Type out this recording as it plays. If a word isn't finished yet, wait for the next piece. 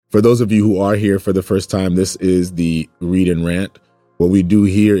For those of you who are here for the first time, this is the Read and Rant. What we do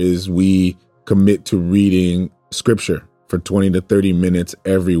here is we commit to reading scripture for 20 to 30 minutes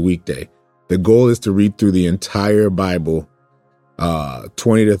every weekday. The goal is to read through the entire Bible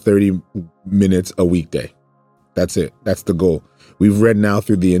 20 to 30 minutes a weekday. That's it. That's the goal. We've read now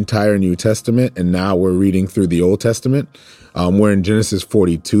through the entire New Testament, and now we're reading through the Old Testament. We're in Genesis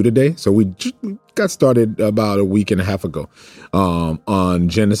 42 today. So we got started about a week and a half ago on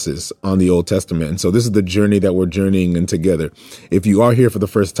Genesis, on the Old Testament. And so this is the journey that we're journeying in together. If you are here for the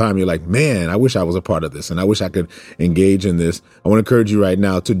first time, you're like, man, I wish I was a part of this, and I wish I could engage in this. I want to encourage you right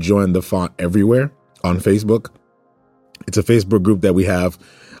now to join the Font Everywhere on Facebook. It's a Facebook group that we have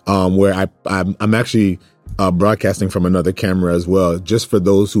where I'm actually broadcasting from another camera as well. Just for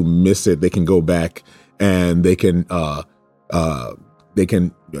those who miss it, they can go back and they can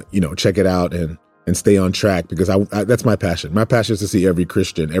check it out and stay on track, because I that's my passion. My passion is to see every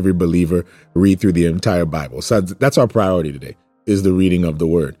Christian, every believer read through the entire Bible. So that's our priority today, is the reading of the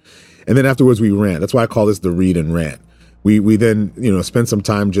word. And then afterwards we rant. That's why I call this the Read and Rant. We then, spend some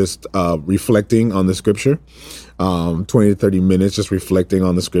time just reflecting on the scripture, 20 to 30 minutes, just reflecting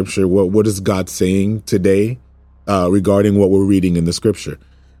on the scripture. What is God saying today regarding what we're reading in the scripture?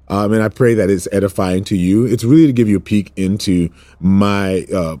 And I pray that it's edifying to you. It's really to give you a peek into my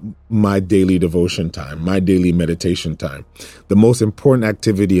daily devotion time, my daily meditation time. The most important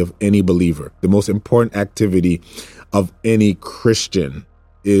activity of any believer, the most important activity of any Christian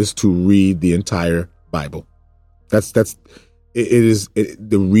is to read the entire Bible. The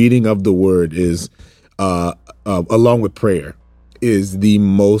reading of the word is, along with prayer, is the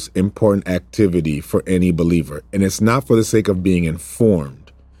most important activity for any believer. And it's not for the sake of being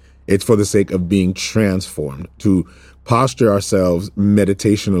informed. It's for the sake of being transformed, to posture ourselves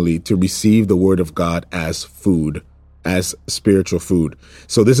meditationally to receive the word of God as food, as spiritual food.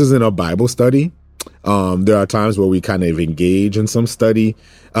 So this isn't a Bible study. There are times where we kind of engage in some study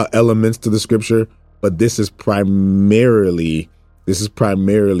elements to the scripture, but this is primarily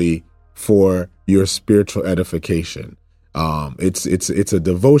for your spiritual edification. It's a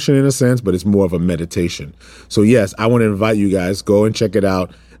devotion in a sense, but it's more of a meditation. So yes, I want to invite you guys, go and check it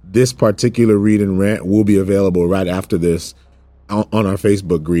out. This particular Read and Rant will be available right after this on our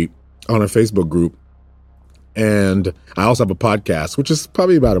Facebook group. And I also have a podcast, which is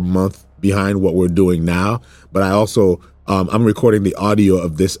probably about a month behind what we're doing now. But I also, I'm recording the audio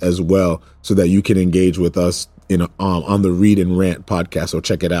of this as well, so that you can engage with us on the Read and Rant podcast. So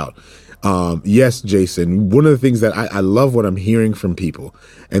check it out. Yes, Jason, one of the things that I love what I'm hearing from people,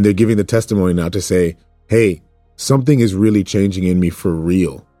 and they're giving the testimony now to say, hey, something is really changing in me for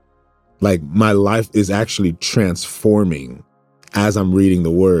real. Like, my life is actually transforming as I'm reading the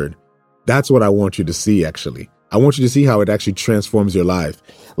word. That's what I want you to see, actually. I want you to see how it actually transforms your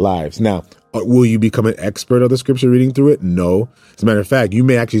lives. Now, will you become an expert of the scripture reading through it? No. As a matter of fact, you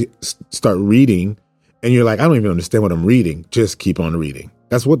may actually start reading and you're like, I don't even understand what I'm reading. Just keep on reading.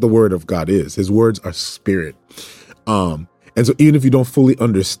 That's what the word of God is. His words are spirit. And so even if you don't fully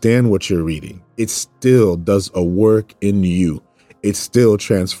understand what you're reading, it still does a work in you. It still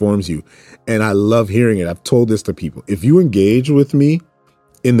transforms you. And I love hearing it. I've told this to people. If you engage with me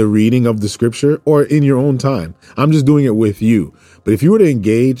in the reading of the scripture or in your own time, I'm just doing it with you. But if you were to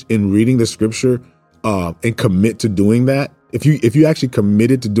engage in reading the scripture and commit to doing that, if you actually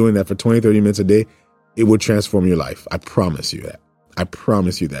committed to doing that for 20, 30 minutes a day, it would transform your life. I promise you that. I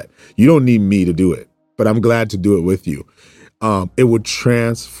promise you that. You don't need me to do it, but I'm glad to do it with you. It would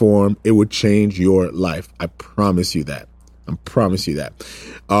transform. It would change your life. I promise you that. I promise you that.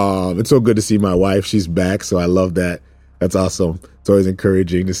 It's so good to see my wife. She's back. So I love that. That's awesome. It's always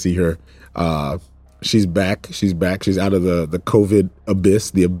encouraging to see her. She's back. She's out of the COVID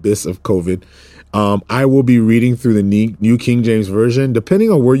abyss, the abyss of COVID. I will be reading through the New King James Version,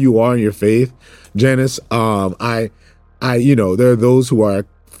 depending on where you are in your faith. Janice, there are those who are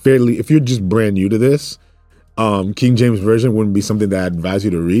if you're just brand new to this, King James Version wouldn't be something that I'd advise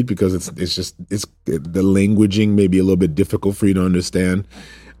you to read, because it's the languaging may be a little bit difficult for you to understand.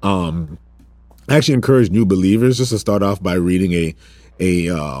 I actually encourage new believers just to start off by reading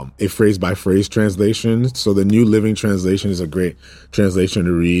a phrase by phrase translation. So the New Living Translation is a great translation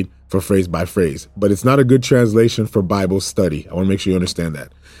to read for phrase by phrase, but it's not a good translation for Bible study. I want to make sure you understand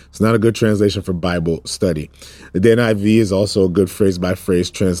that. It's not a good translation for Bible study. The NIV is also a good phrase by phrase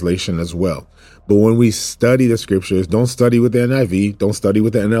translation as well. But when we study the scriptures, don't study with the NIV, don't study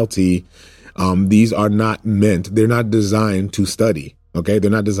with the NLT. These are not they're not designed to study. Okay,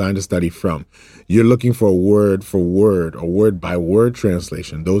 they're not designed to study from. You're looking for word or word by word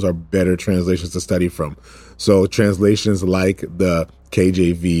translation. Those are better translations to study from. So translations like the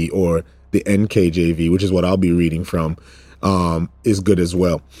KJV or the NKJV, which is what I'll be reading from, is good as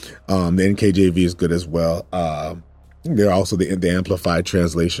well. The NKJV is good as well. There are also the Amplified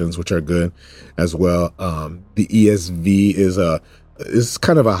translations, which are good as well. The ESV is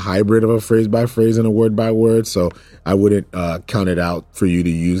kind of a hybrid of a phrase by phrase and a word by word. So I wouldn't count it out for you to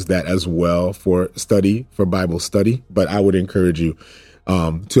use that as well for Bible study. But I would encourage you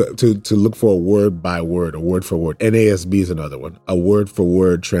to look for a word by word, a word for word. NASB is another one, a word for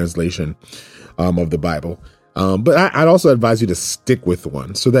word translation of the Bible. But I'd also advise you to stick with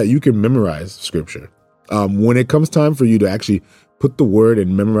one so that you can memorize scripture. When it comes time for you to actually put the word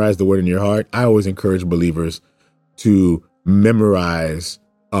and memorize the word in your heart, I always encourage believers to memorize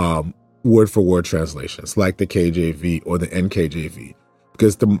word for word translations like the KJV or the NKJV,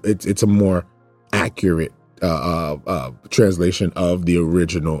 because it's a more accurate translation of the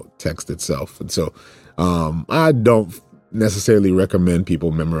original text itself. And so I don't necessarily recommend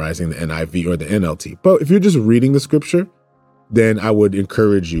people memorizing the NIV or the NLT. But if you're just reading the scripture, then I would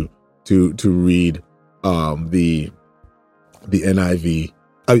encourage you to read the NIV.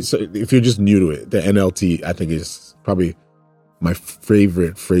 So if you're just new to it, the NLT I think is probably my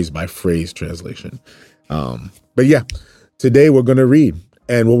favorite phrase by phrase translation. But yeah, today we're going to read.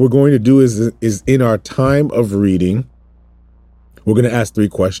 And what we're going to do is in our time of reading, we're going to ask 3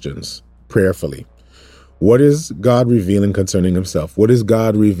 questions prayerfully. What is God revealing concerning himself? What is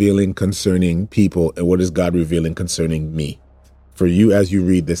God revealing concerning people? And what is God revealing concerning me? For you, as you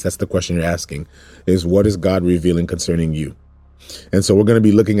read this, that's the question you're asking, is what is God revealing concerning you? And so we're going to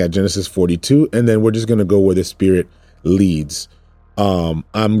be looking at Genesis 42, and then we're just going to go where the Spirit leads.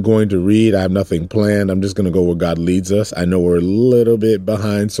 I'm going to read. I have nothing planned. I'm just going to go where God leads us. I know we're a little bit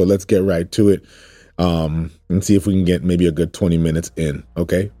behind, so let's get right to it and see if we can get maybe a good 20 minutes in,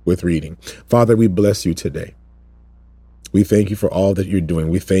 okay, with reading. Father, we bless you today. We thank you for all that you're doing.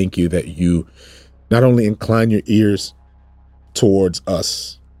 We thank you that you not only incline your ears towards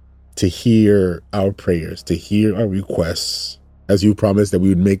us to hear our prayers, to hear our requests, as you promised that we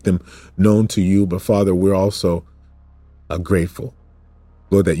would make them known to you, but Father, we're also grateful,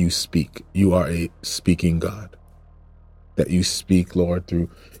 Lord, that you speak. You are a speaking God, that you speak, Lord, through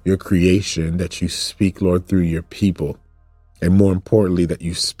your creation, that you speak, Lord, through your people, and more importantly, that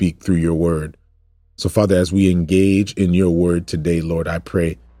you speak through your word. So, Father, as we engage in your word today, Lord, I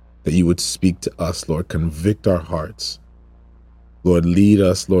pray that you would speak to us, Lord, convict our hearts. Lord, lead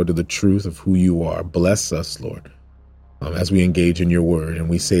us, Lord, to the truth of who you are. Bless us, Lord, as we engage in your word. And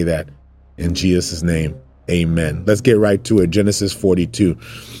we say that in Jesus' name. Amen. Let's get right to it. Genesis 42.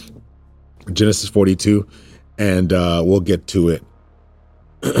 Genesis 42, and we'll get to it.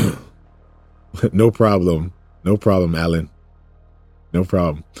 No problem. No problem, Alan. No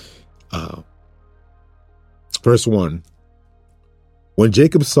problem. Verse 1. When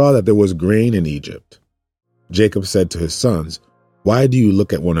Jacob saw that there was grain in Egypt, Jacob said to his sons, "Why do you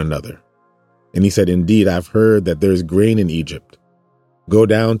look at one another?" And he said, "Indeed, I've heard that there is grain in Egypt. Go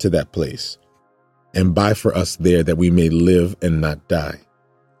down to that place and buy for us there, that we may live and not die."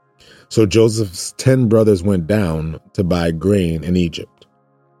 So Joseph's 10 brothers went down to buy grain in Egypt.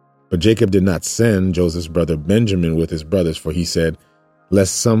 But Jacob did not send Joseph's brother Benjamin with his brothers, for he said,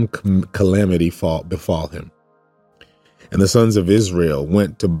 lest some calamity befall him. And the sons of Israel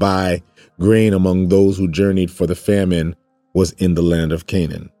went to buy grain among those who journeyed, for the famine was in the land of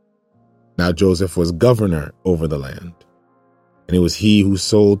Canaan. Now Joseph was governor over the land, and it was he who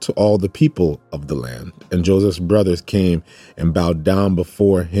sold to all the people of the land. And Joseph's brothers came and bowed down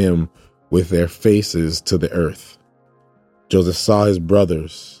before him with their faces to the earth. Joseph saw his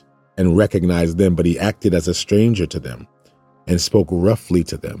brothers and recognized them, but he acted as a stranger to them and spoke roughly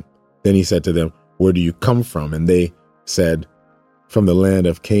to them. Then he said to them, "Where do you come from?" And they said, "From the land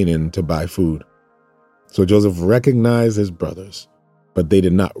of Canaan, to buy food." So Joseph recognized his brothers, but they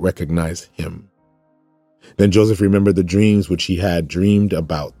did not recognize him. Then Joseph remembered the dreams which he had dreamed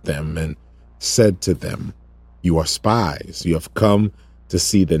about them, and said to them, "You are spies. You have come to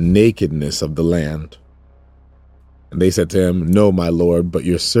see the nakedness of the land." And they said to him, "No, my lord, but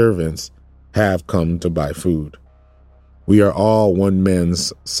your servants have come to buy food. We are all one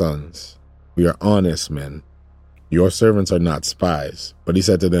man's sons. We are honest men. Your servants are not spies." But he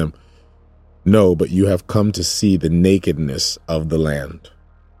said to them, "No, but you have come to see the nakedness of the land."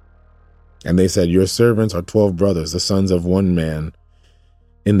 And they said, "Your servants are 12 brothers, the sons of one man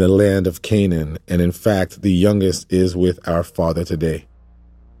in the land of Canaan. And in fact, the youngest is with our father today,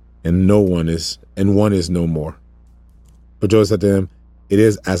 and one is no more." But Joseph said to them, "It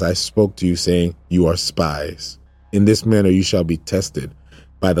is as I spoke to you, saying, you are spies. In this manner you shall be tested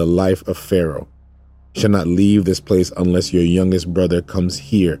by the life of Pharaoh. You shall not leave this place unless your youngest brother comes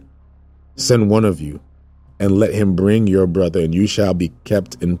here. Send one of you, and let him bring your brother, and you shall be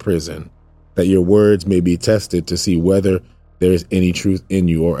kept in prison, that your words may be tested to see whether there is any truth in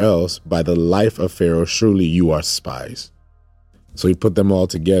you, or else, by the life of Pharaoh, surely you are spies. So he put them all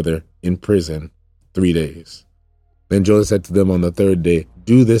together in prison 3 days. Then Joseph said to them on the third day,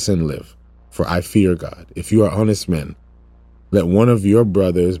 do this and live, for I fear God. If you are honest men, let one of your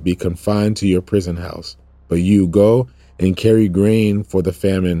brothers be confined to your prison house, but you go and carry grain for the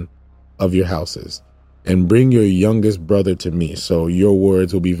famine of your houses, and bring your youngest brother to me, so your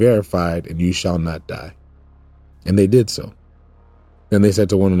words will be verified, and you shall not die. And they did so. Then they said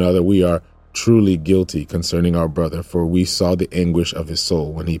to one another, we are truly guilty concerning our brother, for we saw the anguish of his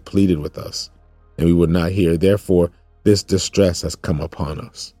soul when he pleaded with us, and we would not hear. Therefore, this distress has come upon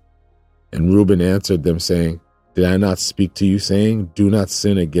us. And Reuben answered them, saying, did I not speak to you, saying, do not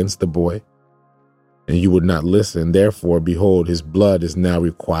sin against the boy? And you would not listen. Therefore, behold, his blood is now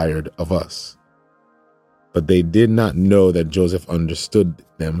required of us. But they did not know that Joseph understood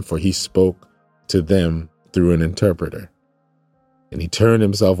them, for he spoke to them through an interpreter. And he turned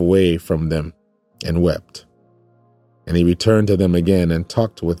himself away from them and wept. And he returned to them again and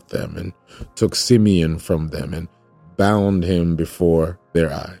talked with them, and took Simeon from them and bound him before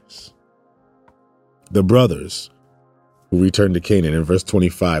their eyes. The brothers who returned to Canaan, in verse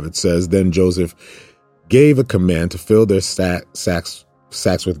 25, it says, then Joseph gave a command to fill their sacks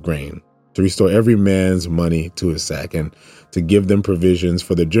with grain, to restore every man's money to his sack, and to give them provisions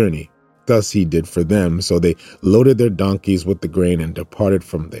for the journey. Thus he did for them. So they loaded their donkeys with the grain and departed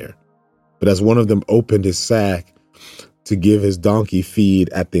from there. But as one of them opened his sack to give his donkey feed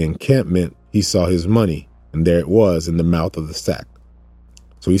at the encampment, he saw his money, and there it was in the mouth of the sack.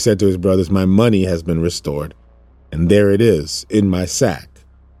 So he said to his brothers, my money has been restored, and there it is in my sack.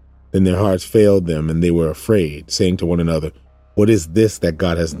 Then their hearts failed them, and they were afraid, saying to one another, what is this that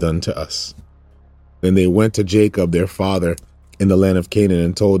God has done to us? Then they went to Jacob, their father, in the land of Canaan,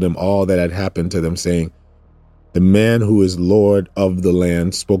 and told him all that had happened to them, saying, the man who is Lord of the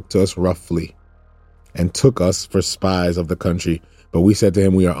land spoke to us roughly, and took us for spies of the country. But we said to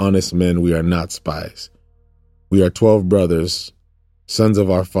him, we are honest men, we are not spies. We are 12 brothers, sons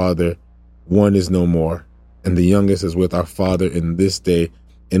of our father, one is no more, and the youngest is with our father in this day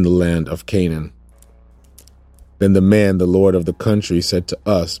in the land of Canaan. Then the man, the Lord of the country, said to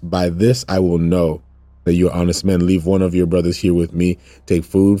us, by this I will know that you are honest men. Leave one of your brothers here with me, take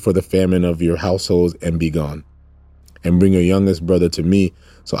food for the famine of your households, and be gone. And bring your youngest brother to me,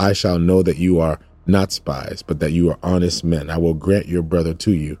 so I shall know that you are not spies, but that you are honest men. I will grant your brother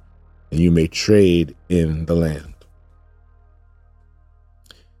to you, and you may trade in the land.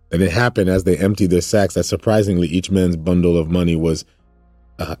 And it happened as they emptied their sacks that surprisingly each man's bundle of money was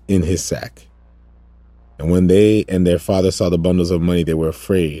in his sack. And when they and their father saw the bundles of money, they were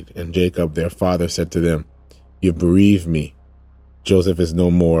afraid. And Jacob, their father, said to them, you bereaved me. Joseph is no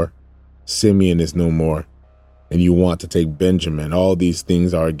more. Simeon is no more. And you want to take Benjamin. All these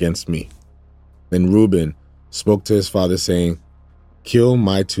things are against me. Then Reuben spoke to his father, saying, kill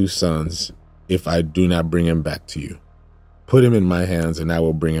my 2 sons if I do not bring him back to you. Put him in my hands, and I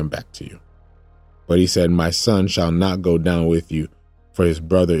will bring him back to you. But he said, my son shall not go down with you, for his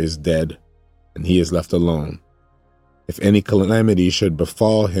brother is dead, and he is left alone. If any calamity should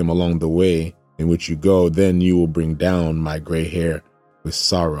befall him along the way in which you go, then you will bring down my gray hair with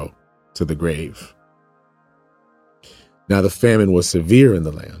sorrow to the grave. Now the famine was severe in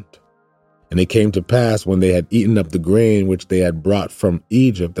the land. And it came to pass, when they had eaten up the grain which they had brought from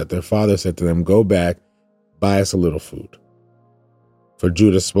Egypt, that their father said to them, go back, buy us a little food. For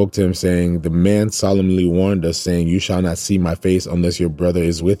Judah spoke to him, saying, the man solemnly warned us, saying, you shall not see my face unless your brother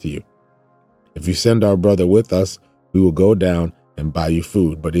is with you. If you send our brother with us, we will go down and buy you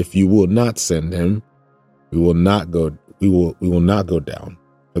food. But if you will not send him, we will not go down.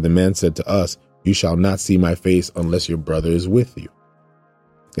 For the man said to us, you shall not see my face unless your brother is with you.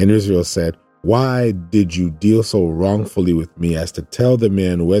 And Israel said, why did you deal so wrongfully with me as to tell the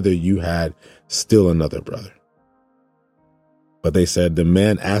man whether you had still another brother? But they said, the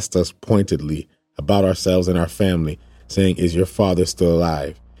man asked us pointedly about ourselves and our family, saying, is your father still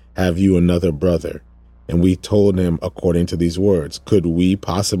alive? Have you another brother? And we told him according to these words. Could we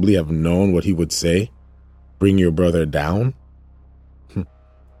possibly have known what he would say? Bring your brother down?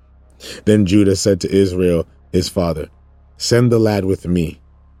 Then Judah said to Israel, his father, send the lad with me,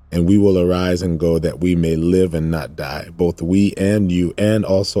 and we will arise and go, that we may live and not die, both we and you, and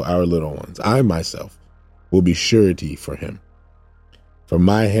also our little ones. I myself will be surety for him. From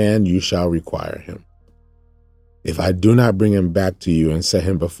my hand you shall require him. If I do not bring him back to you and set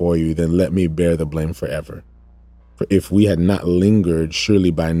him before you, then let me bear the blame forever. For if we had not lingered,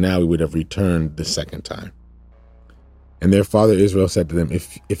 surely by now we would have returned the second time. And their father Israel said to them,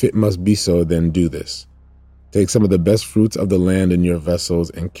 If it must be so, then do this. Take some of the best fruits of the land in your vessels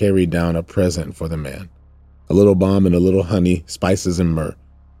and carry down a present for the man, a little balm and a little honey, spices and myrrh,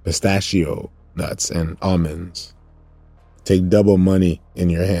 pistachio nuts and almonds. Take double money in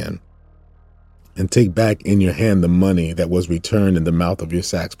your hand, and take back in your hand the money that was returned in the mouth of your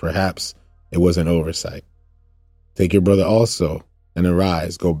sacks. Perhaps it was an oversight. Take your brother also, and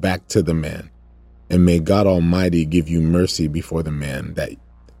arise, go back to the man, and may God Almighty give you mercy before the man,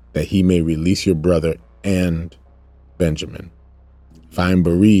 that he may release your brother and Benjamin. If I am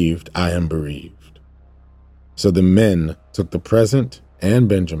bereaved, I am bereaved. So the men took the present and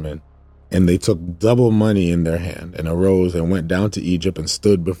Benjamin, and they took double money in their hand, and arose and went down to Egypt and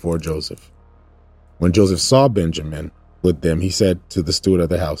stood before Joseph. When Joseph saw Benjamin with them, he said to the steward of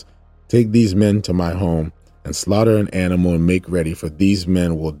the house, Take these men to my home, and slaughter an animal and make ready, for these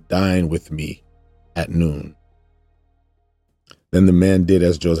men will dine with me at noon. Then the man did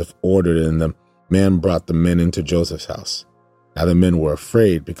as Joseph ordered, and the man brought the men into Joseph's house. Now the men were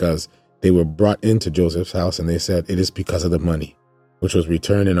afraid, because they were brought into Joseph's house, and they said, It is because of the money, which was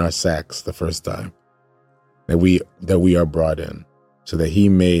returned in our sacks the first time, that we are brought in, so that he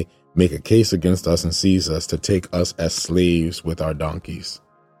may make a case against us and seize us to take us as slaves with our donkeys.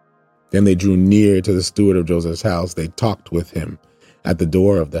 Then they drew near to the steward of Joseph's house. They talked with him at the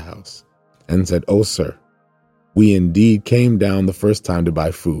door of the house and said, O sir, we indeed came down the first time to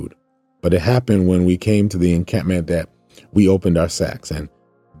buy food, but it happened when we came to the encampment that we opened our sacks, and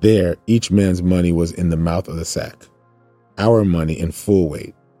there each man's money was in the mouth of the sack, our money in full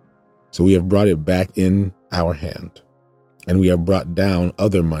weight. So we have brought it back in our hand, and we have brought down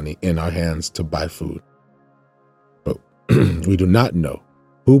other money in our hands to buy food. But we do not know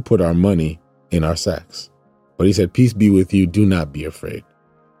who put our money in our sacks. But he said, Peace be with you, do not be afraid.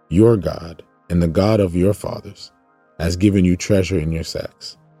 Your God and the God of your fathers has given you treasure in your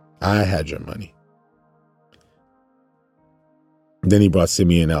sacks. I had your money. Then he brought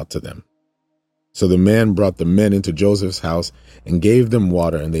Simeon out to them. So the man brought the men into Joseph's house and gave them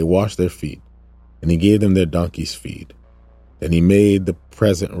water, and they washed their feet, and he gave them their donkeys' feed. Then he made the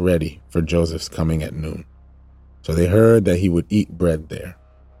present ready for Joseph's coming at noon. So they heard that he would eat bread there.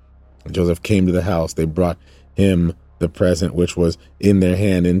 When Joseph came to the house, they brought him the present which was in their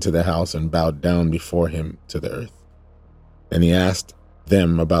hand into the house and bowed down before him to the earth. And he asked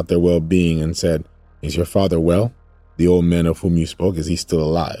them about their well-being and said, Is your father well? The old man of whom you spoke, is he still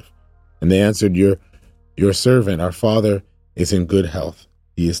alive? And they answered, Your servant, our father, is in good health.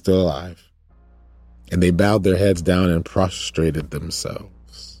 He is still alive. And they bowed their heads down and prostrated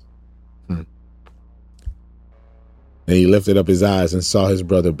themselves. And he lifted up his eyes and saw his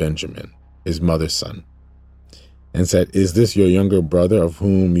brother Benjamin, his mother's son, and said, Is this your younger brother of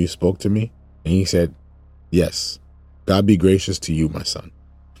whom you spoke to me? And he said, Yes. God be gracious to you, my son.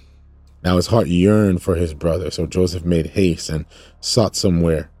 Now his heart yearned for his brother, so Joseph made haste and sought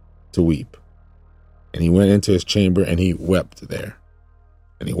somewhere to weep. And he went into his chamber and he wept there.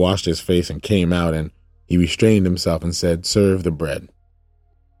 And he washed his face and came out, and he restrained himself and said, Serve the bread.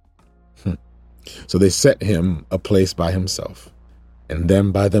 So they set him a place by himself, and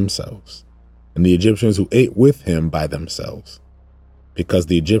them by themselves, and the Egyptians who ate with him by themselves, because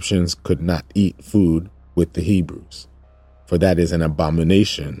the Egyptians could not eat food with the Hebrews, for that is an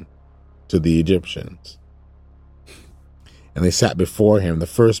abomination to the Egyptians. And they sat before him, the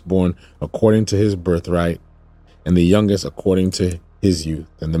firstborn according to his birthright, and the youngest according to his youth.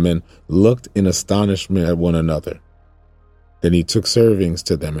 And the men looked in astonishment at one another. Then he took servings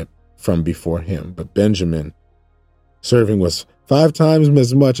to them from before him. But Benjamin serving was 5 times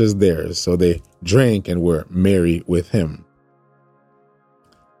as much as theirs. So they drank and were merry with him.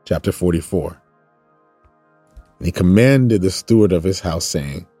 Chapter 44. And he commanded the steward of his house,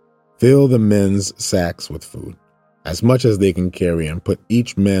 saying, Fill the men's sacks with food, as much as they can carry, and put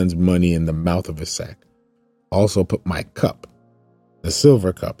each man's money in the mouth of his sack. Also put my cup, the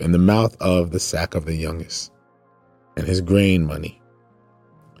silver cup, in the mouth of the sack of the youngest, and his grain money.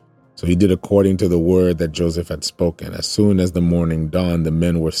 So he did according to the word that Joseph had spoken. As soon as the morning dawned, the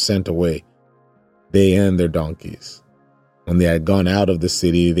men were sent away, they and their donkeys. When they had gone out of the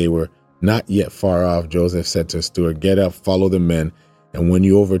city, they were not yet far off. Joseph said to his steward, Get up, follow the men, and when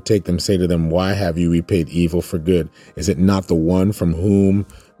you overtake them, say to them, Why have you repaid evil for good? Is it not the one from whom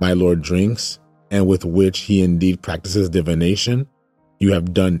my Lord drinks, and with which he indeed practices divination? You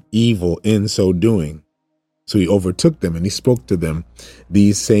have done evil in so doing. So he overtook them, and he spoke to them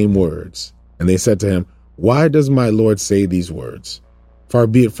these same words. And they said to him, Why does my Lord say these words? Far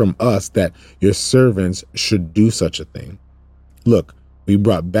be it from us that your servants should do such a thing. Look, we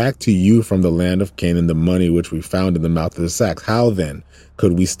brought back to you from the land of Canaan the money which we found in the mouth of the sacks. How then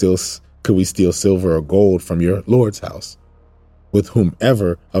could we steal silver or gold from your Lord's house? With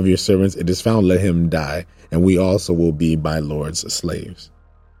whomever of your servants it is found, let him die, and we also will be my Lord's slaves.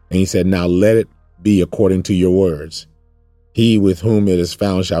 And he said, now let it be according to your words. He with whom it is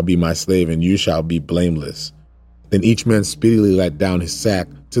found shall be my slave, and you shall be blameless. Then each man speedily let down his sack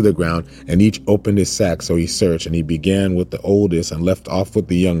to the ground, and each opened his sack. So he searched, and he began with the oldest and left off with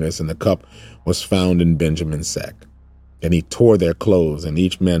the youngest, and the cup was found in Benjamin's sack. And he tore their clothes, and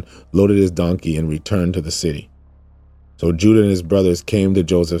each man loaded his donkey and returned to the city. So Judah and his brothers came to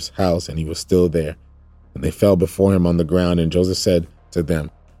Joseph's house, and he was still there. And they fell before him on the ground, and Joseph said to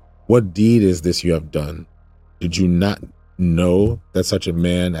them, what deed is this you have done? Did you not know that such a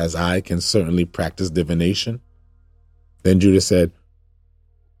man as I can certainly practice divination? Then Judah said,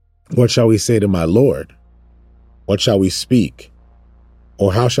 what shall we say to my Lord? What shall we speak?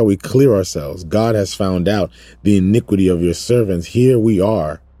 Or how shall we clear ourselves? God has found out the iniquity of your servants. Here we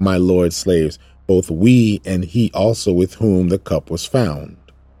are, my Lord's slaves, both we and he also with whom the cup was found.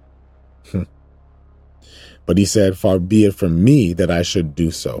 But he said, far be it from me that I should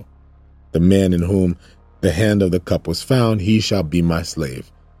do so. The man in whom the hand of the cup was found, he shall be my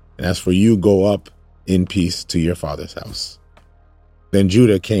slave. And as for you, go up in peace to your father's house. Then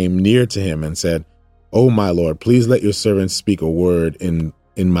Judah came near to him and said, O my Lord, please let your servant speak a word in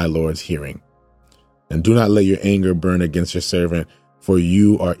my Lord's hearing. And do not let your anger burn against your servant, for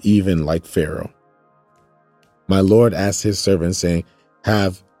you are even like Pharaoh. My Lord asked his servant, saying,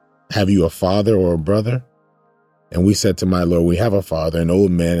 Have you a father or a brother? And we said to my Lord, we have a father, an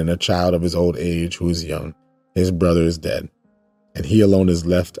old man, and a child of his old age who is young. His brother is dead, and he alone is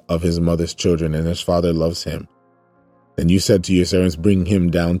left of his mother's children, and his father loves him. Then you said to your servants, bring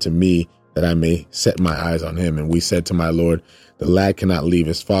him down to me, that I may set my eyes on him. And we said to my Lord, the lad cannot leave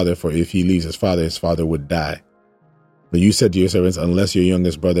his father, for if he leaves his father would die. But you said to your servants, unless your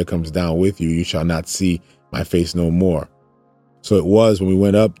youngest brother comes down with you, you shall not see my face no more. So it was when we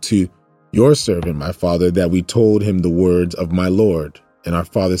went up to your servant, my father, that we told him the words of my Lord. And our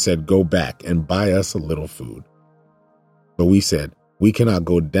father said, go back and buy us a little food. But we said, we cannot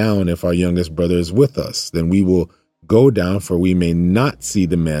go down if our youngest brother is with us. Then we will go down, for we may not see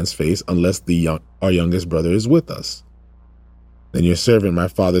the man's face unless our youngest brother is with us. Then your servant, my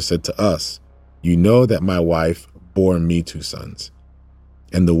father, said to us, you know that my wife bore me 2 sons.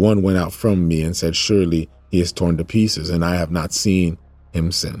 And the one went out from me and said, surely he is torn to pieces, and I have not seen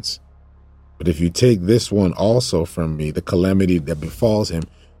him since. But if you take this one also from me, the calamity that befalls him,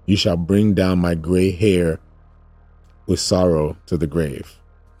 you shall bring down my gray hair with sorrow to the grave.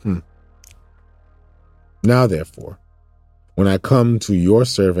 Now, therefore, when I come to your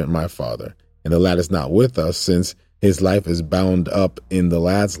servant, my father, and the lad is not with us, since his life is bound up in the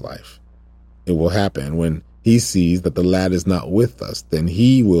lad's life, it will happen when he sees that the lad is not with us, then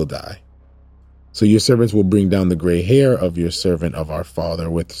he will die. So your servants will bring down the gray hair of your servant of our father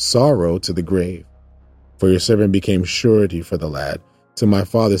with sorrow to the grave. For your servant became surety for the lad to my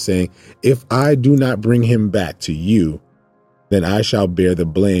father, saying, if I do not bring him back to you, then I shall bear the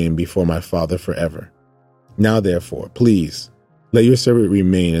blame before my father forever. Now, therefore, please, let your servant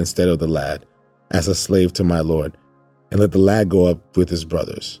remain instead of the lad as a slave to my Lord, and let the lad go up with his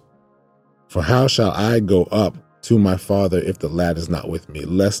brothers. For how shall I go up to my father if the lad is not with me,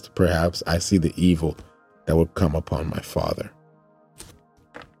 lest perhaps I see the evil that would come upon my father?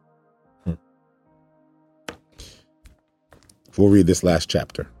 We'll read this last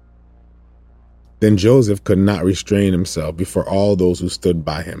chapter. Then Joseph could not restrain himself before all those who stood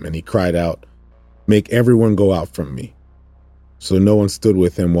by him, and he cried out, make everyone go out from me. So no one stood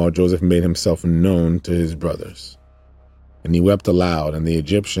with him while Joseph made himself known to his brothers. And he wept aloud, and the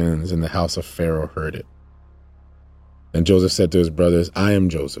Egyptians in the house of Pharaoh heard it. And Joseph said to his brothers, I am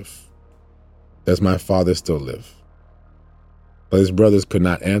Joseph. Does my father still live? But his brothers could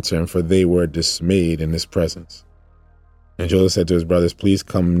not answer him, for they were dismayed in his presence. And Joseph said to his brothers, please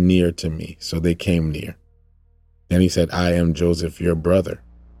come near to me. So they came near. Then he said, I am Joseph, your brother,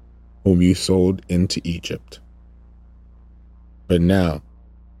 whom you sold into Egypt. But now,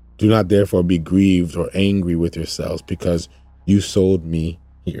 do not therefore be grieved or angry with yourselves, because you sold me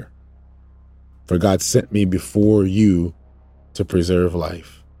here. For God sent me before you to preserve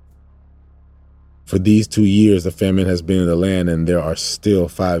life. For these 2 years the famine has been in the land, and there are still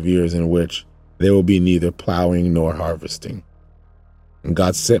 5 years in which there will be neither plowing nor harvesting. And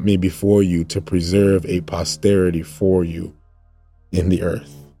God sent me before you to preserve a posterity for you in the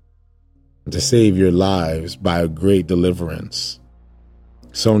earth. and to save your lives by a great deliverance.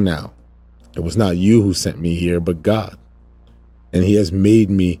 So now, it was not you who sent me here, but God. And he has made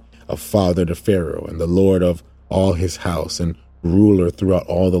me a father to Pharaoh and the Lord of all his house and ruler throughout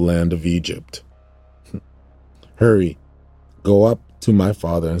all the land of Egypt. Hurry, go up to my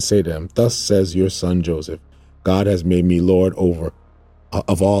father and say to him, thus says your son Joseph, God has made me Lord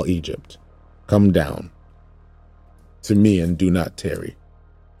of all Egypt. Come down to me and do not tarry.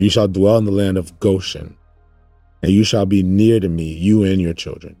 You shall dwell in the land of Goshen, and you shall be near to me, you and your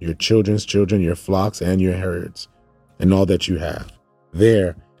children's children, your flocks and your herds, and all that you have.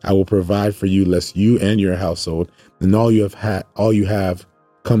 There I will provide for you, lest you and your household and all you have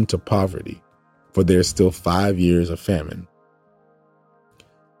come to poverty, for there is still 5 years of famine.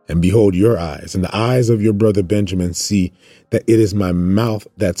 And behold, your eyes and the eyes of your brother Benjamin see that it is my mouth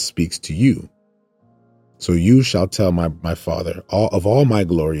that speaks to you. So you shall tell my father of all my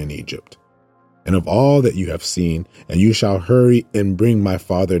glory in Egypt, and of all that you have seen, and you shall hurry and bring my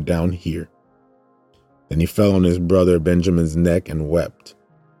father down here. Then he fell on his brother Benjamin's neck and wept,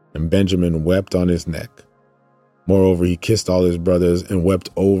 and Benjamin wept on his neck. Moreover, he kissed all his brothers and wept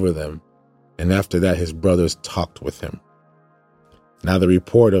over them, and after that his brothers talked with him. Now the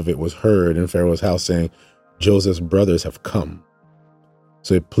report of it was heard in Pharaoh's house, saying, Joseph's brothers have come.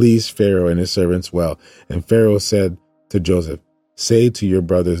 So it pleased Pharaoh and his servants well. And Pharaoh said to Joseph, say to your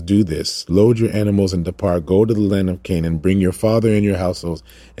brothers, do this, load your animals and depart, go to the land of Canaan, bring your father and your households,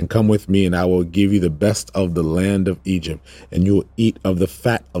 and come with me, and I will give you the best of the land of Egypt, and you will eat of the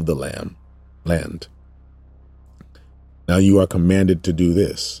fat of the land. Now you are commanded to do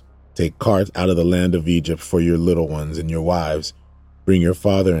this. Take carts out of the land of Egypt for your little ones and your wives. Bring your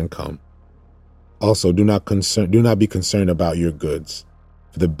father and come. Also, do not be concerned about your goods,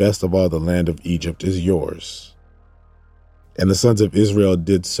 for the best of all the land of Egypt is yours. And the sons of Israel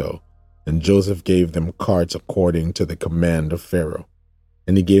did so, and Joseph gave them carts according to the command of Pharaoh.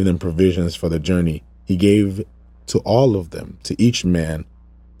 And he gave them provisions for the journey. He gave to all of them, to each man,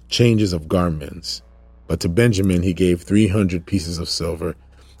 changes of garments. But to Benjamin he gave 300 pieces of silver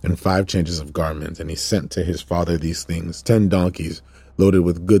and 5 changes of garments. And he sent to his father these things, 10 donkeys loaded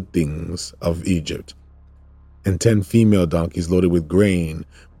with good things of Egypt, and 10 female donkeys loaded with grain,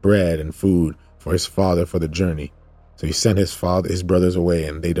 bread, and food for his father for the journey. So he sent his brothers away,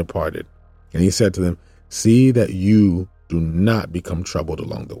 and they departed. And he said to them, see that you do not become troubled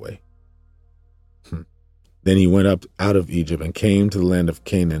along the way. Then he went up out of Egypt and came to the land of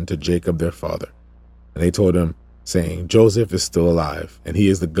Canaan to Jacob their father. And they told him, saying, Joseph is still alive, and he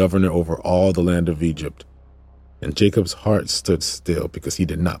is the governor over all the land of Egypt. And Jacob's heart stood still because he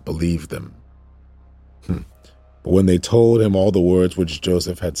did not believe them. But when they told him all the words which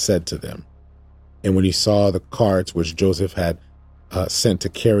Joseph had said to them, and when he saw the carts which Joseph had sent to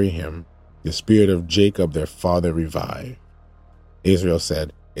carry him, the spirit of Jacob their father revived. Israel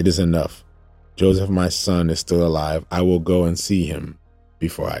said, it is enough. Joseph my son is still alive. I will go and see him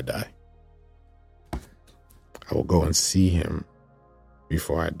before I die. I will go and see him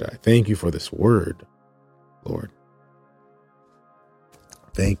before I die. Thank you for this word, Lord.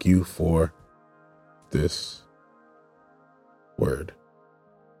 Thank you for this word.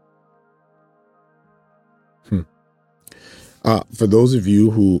 For those of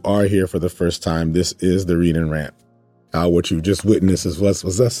you who are here for the first time, this is the Read and Rant. What you just witnessed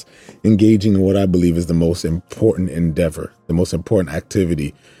was us engaging in what I believe is the most important endeavor, the most important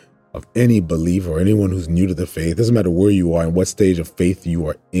activity of any believer or anyone who's new to the faith. It doesn't matter where you are and what stage of faith you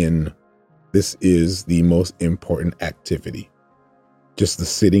are in. This is the most important activity. Just the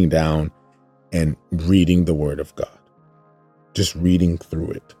sitting down and reading the Word of God. Just reading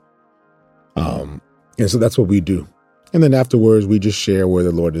through it. And so that's what we do. And then afterwards, we just share where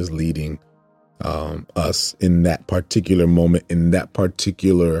the Lord is leading us in that particular moment, in that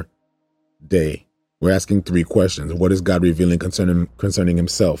particular day. We're asking 3 questions. What is God revealing concerning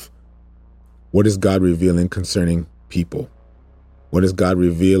himself? What is God revealing concerning people? What is God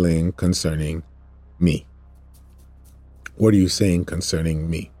revealing concerning me? What are you saying concerning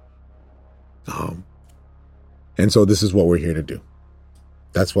me? And so this is what we're here to do.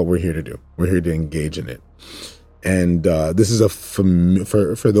 That's what we're here to do. We're here to engage in it. And this is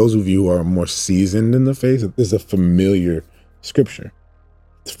for those of you who are more seasoned in the faith, this is a familiar scripture.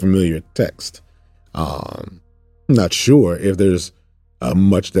 It's a familiar text. I'm not sure if there's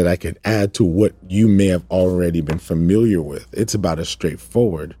much that I could add to what you may have already been familiar with. It's about as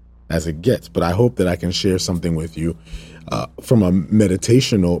straightforward as it gets, but I hope that I can share something with you from a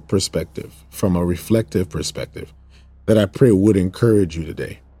meditational perspective, from a reflective perspective, that I pray would encourage you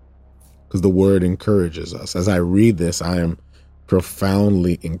today, because the word encourages us. As I read this, I am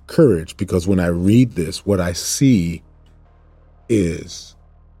profoundly encouraged, because when I read this, what I see is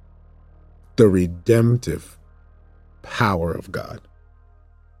the redemptive power of God,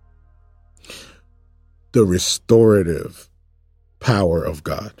 the restorative power of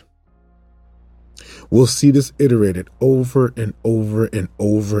God. We'll see this iterated over and over and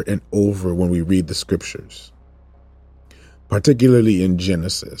over and over when we read the scriptures, particularly in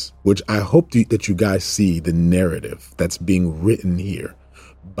Genesis, which I hope that you guys see the narrative that's being written here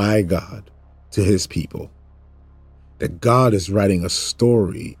by God to his people. That God is writing a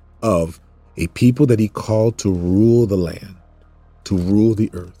story of a people that he called to rule the land, to rule the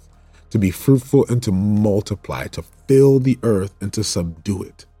earth, to be fruitful and to multiply, to fill the earth and to subdue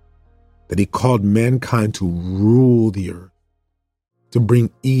it. That he called mankind to rule the earth, to bring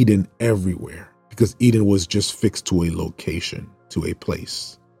Eden everywhere, because Eden was just fixed to a location, to a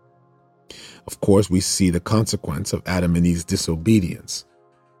place. Of course, we see the consequence of Adam and Eve's disobedience.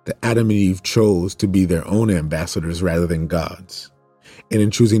 That Adam and Eve chose to be their own ambassadors rather than God's. And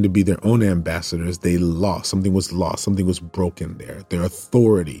in choosing to be their own ambassadors, they lost. Something was lost. Something was broken there. Their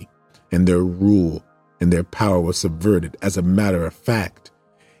authority and their rule and their power was subverted. As a matter of fact,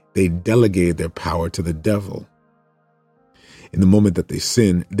 they delegated their power to the devil. In the moment that they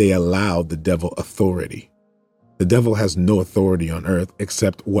sinned, they allowed the devil authority. The devil has no authority on earth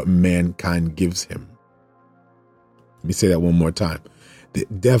except what mankind gives him. Let me say that one more time. The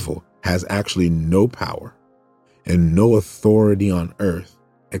devil has actually no power and no authority on earth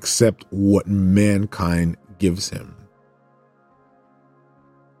except what mankind gives him.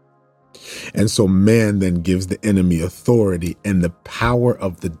 And so man then gives the enemy authority, and the power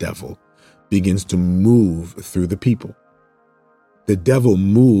of the devil begins to move through the people. The devil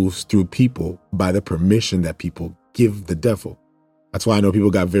moves through people by the permission that people give the devil. That's why I know people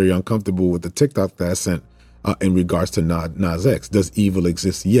got very uncomfortable with the TikTok that I sent in regards to Nas X. Does evil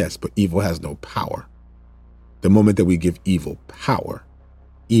exist? Yes, but evil has no power. The moment that we give evil power,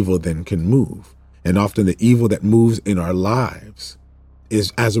 evil then can move. And often the evil that moves in our lives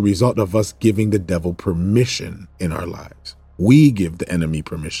is as a result of us giving the devil permission in our lives. We give the enemy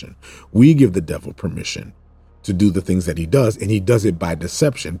permission. We give the devil permission to do the things that he does, and he does it by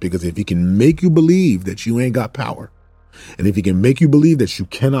deception, because if he can make you believe that you ain't got power, and if he can make you believe that you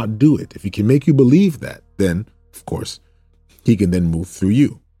cannot do it, if he can make you believe that, then, of course, he can then move through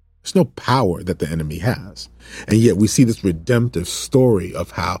you. There's no power that the enemy has. And yet we see this redemptive story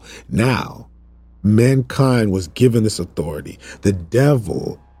of how now mankind was given this authority. The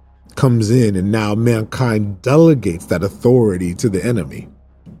devil comes in, and now mankind delegates that authority to the enemy.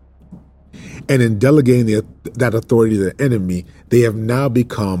 And in delegating that authority to the enemy, they have now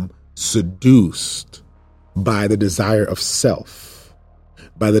become seduced by the desire of self,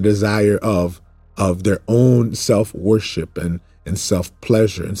 by the desire of their own self-worship and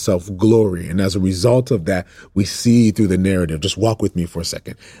self-pleasure and self-glory. And as a result of that, we see through the narrative, just walk with me for a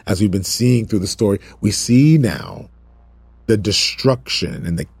second, as we've been seeing through the story, we see now the destruction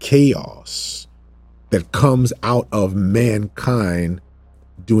and the chaos that comes out of mankind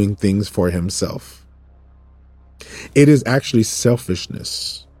doing things for himself. It is actually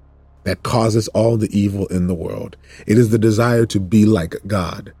selfishness that causes all the evil in the world. It is the desire to be like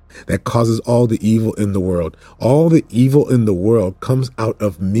God that causes all the evil in the world. All the evil in the world comes out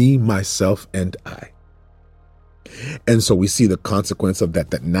of me, myself, and I. And so we see the consequence of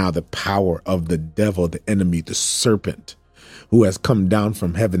that now the power of the devil, the enemy, the serpent, who has come down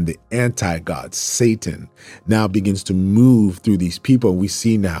from heaven, the anti-God, Satan, now begins to move through these people. And we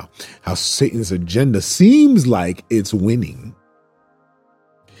see now how Satan's agenda seems like it's winning.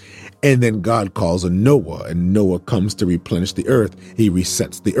 And then God calls on Noah, and Noah comes to replenish the earth. He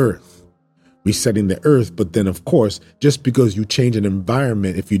resets the earth, resetting the earth. But then, of course, just because you change an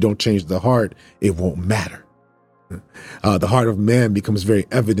environment, if you don't change the heart, it won't matter. The heart of man becomes very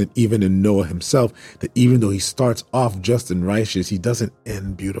evident even in Noah himself, that even though he starts off just and righteous, he doesn't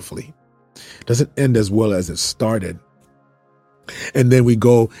end beautifully. Doesn't end as well as it started. And then we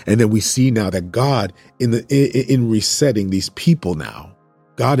go, and then we see now that God in resetting these people now,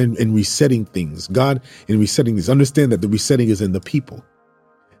 God in resetting things, God in resetting these, understand that the resetting is in the people.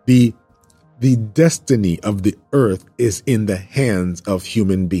 The destiny of the earth is in the hands of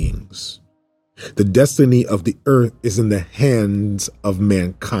human beings. The destiny of the earth is in the hands of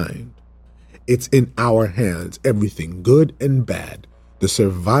mankind. It's in our hands, everything, good and bad. The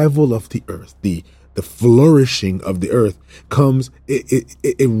survival of the earth, the flourishing of the earth comes,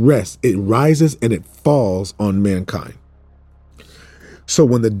 it rests, it rises, and it falls on mankind. So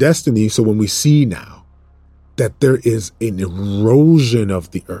when we see now that there is an erosion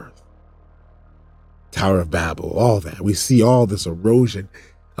of the earth, Tower of Babel, all that. We see all this erosion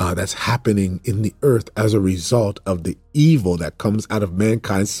that's happening in the earth as a result of the evil that comes out of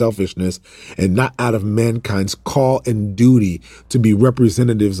mankind's selfishness and not out of mankind's call and duty to be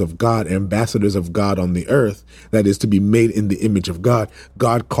representatives of God, ambassadors of God on the earth, that is to be made in the image of God.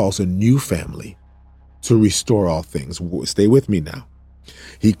 God calls a new family to restore all things. Stay with me now.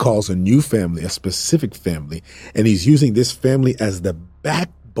 He calls a new family, a specific family, and he's using this family as the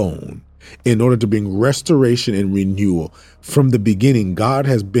backbone in order to bring restoration and renewal. From the beginning, God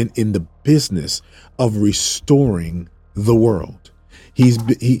has been in the business of restoring the world.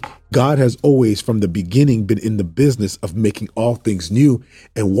 God has always, from the beginning, been in the business of making all things new.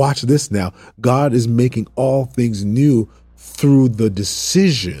 And watch this now. God is making all things new through the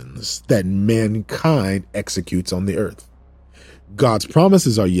decisions that mankind executes on the earth. God's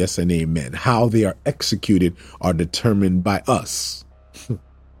promises are yes and amen. How they are executed are determined by us.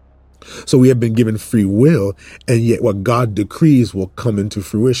 So we have been given free will, and yet what God decrees will come into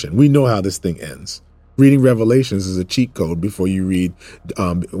fruition. We know how this thing ends. Reading Revelations is a cheat code before you read,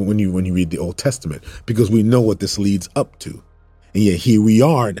 when you read the Old Testament, because we know what this leads up to. And yet here we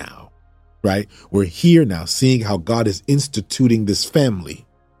are now, right? We're here now seeing how God is instituting this family.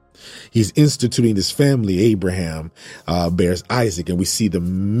 He's instituting this family. Abraham bears Isaac, and we see the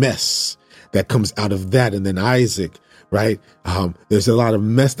mess that comes out of that. And then Isaac, right? There's a lot of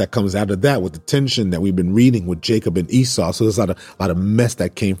mess that comes out of that with the tension that we've been reading with Jacob and Esau. So there's a lot of mess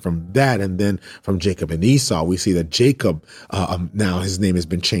that came from that. And then from Jacob and Esau, we see that Jacob, now his name has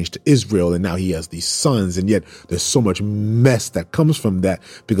been changed to Israel, and now he has these sons. And yet there's so much mess that comes from that,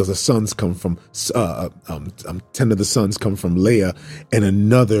 because the sons come from, 10 of the sons come from Leah, and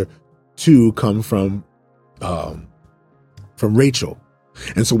another 2 come from Rachel.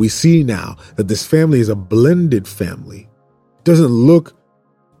 And so we see now that this family is a blended family. Doesn't look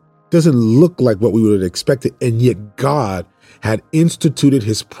like what we would have expected. And yet God had instituted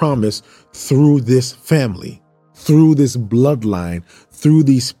his promise through this family, through this bloodline, through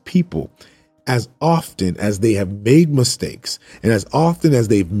these people. As often as they have made mistakes, and as often as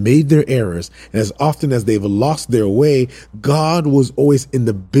they've made their errors, and as often as they've lost their way, God was always in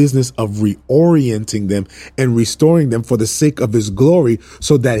the business of reorienting them and restoring them for the sake of his glory,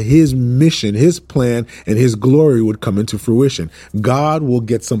 so that his mission, his plan, and his glory would come into fruition. God will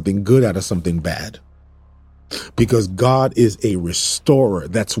get something good out of something bad, because God is a restorer.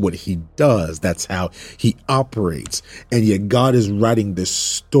 That's what he does. That's how he operates. And yet God is writing this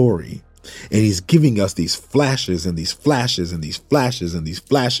story. And he's giving us these flashes and these flashes and these flashes and these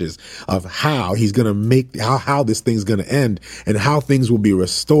flashes of how he's going to make, how this thing's going to end and how things will be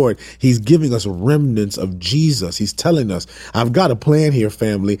restored. He's giving us remnants of Jesus. He's telling us, I've got a plan here,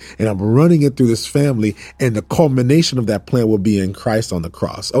 family, and I'm running it through this family. And the culmination of that plan will be in Christ on the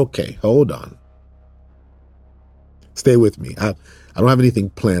cross. Okay, hold on. Stay with me. I don't have anything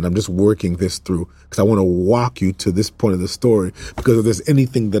planned. I'm just working this through because I want to walk you to this point of the story, because if there's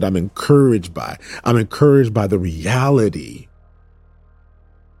anything that I'm encouraged by the reality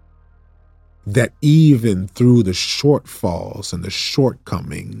that even through the shortfalls and the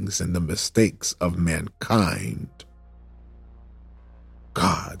shortcomings and the mistakes of mankind,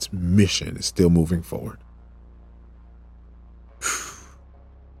 God's mission is still moving forward.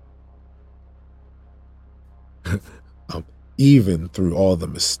 Even through all the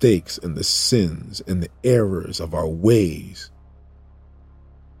mistakes and the sins and the errors of our ways,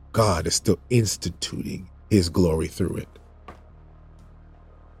 God is still instituting his glory through it.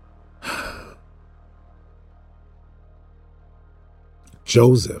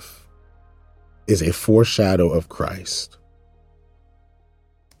 Joseph is a foreshadow of Christ.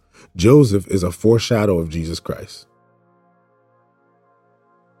 Joseph is a foreshadow of Jesus Christ.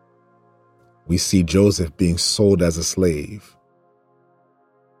 We see Joseph being sold as a slave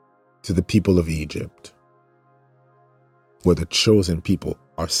to the people of Egypt, where the chosen people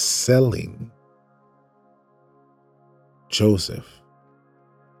are selling Joseph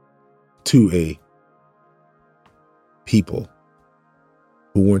to a people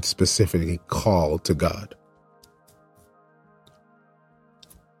who weren't specifically called to God,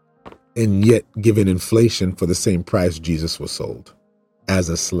 and yet given inflation for the same price Jesus was sold, as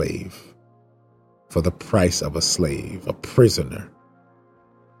a slave. For the price of a slave, a prisoner.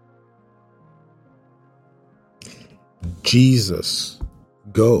 Jesus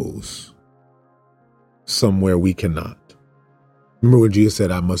goes somewhere we cannot. Remember when Jesus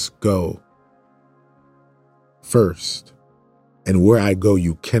said, I must go first, and where I go,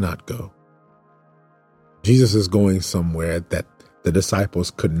 you cannot go. Jesus is going somewhere that the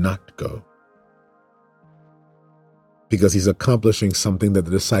disciples could not go, because he's accomplishing something that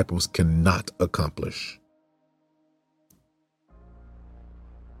the disciples cannot accomplish.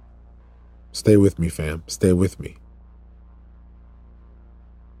 Stay with me, fam. Stay with me.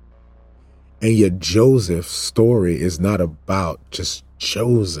 And yet Joseph's story is not about just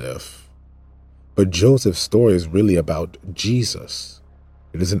Joseph, but Joseph's story is really about Jesus.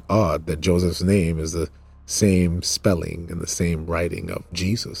 It isn't odd that Joseph's name is the same spelling and the same writing of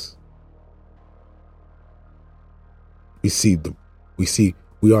Jesus. We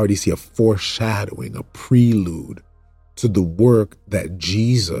already see a foreshadowing, a prelude to the work that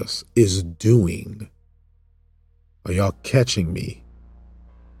Jesus is doing. Are y'all catching me?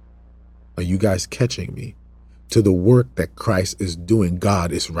 Are you guys catching me? To the work that Christ is doing,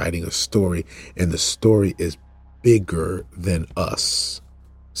 God is writing a story, and the story is bigger than us.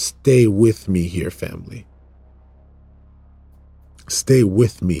 Stay with me here, family. Stay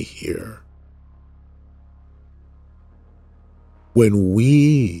with me here. When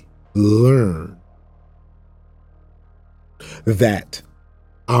we learn that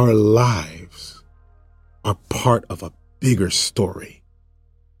our lives are part of a bigger story,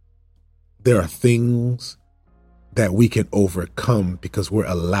 there are things that we can overcome because we're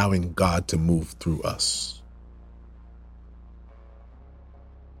allowing God to move through us.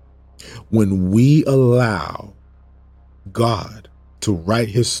 When we allow God to write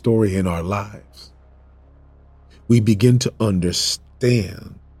his story in our lives, we begin to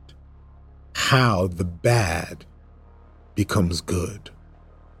understand how the bad becomes good.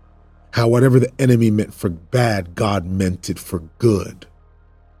 How whatever the enemy meant for bad, God meant it for good.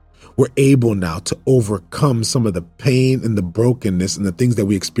 We're able now to overcome some of the pain and the brokenness and the things that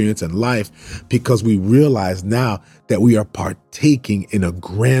we experience in life because we realize now that we are partaking in a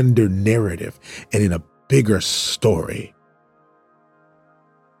grander narrative and in a bigger story.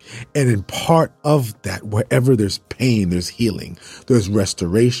 And in part of that, wherever there's pain, there's healing, there's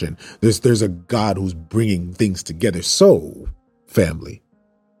restoration, there's a God who's bringing things together. So, family,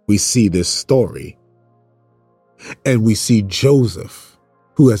 we see this story and we see Joseph,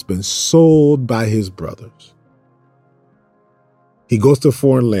 who has been sold by his brothers. He goes to a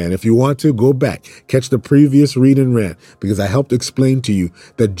foreign land. If you want to, go back, catch the previous read and rant, because I helped explain to you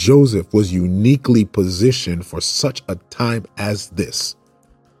that Joseph was uniquely positioned for such a time as this.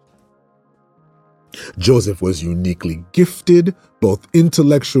 Joseph was uniquely gifted, both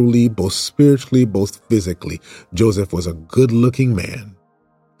intellectually, both spiritually, both physically. Joseph was a good-looking man.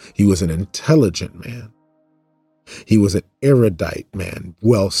 He was an intelligent man. He was an erudite man,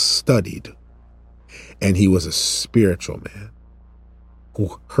 well-studied. And he was a spiritual man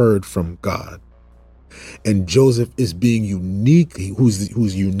who heard from God. And Joseph is being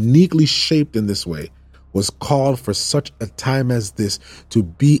who's uniquely shaped in this way, was called for such a time as this to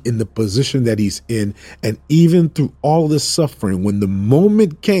be in the position that he's in. And even through all the suffering, when the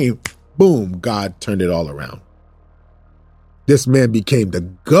moment came, boom, God turned it all around. This man became the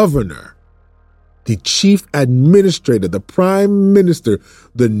governor, the chief administrator, the prime minister,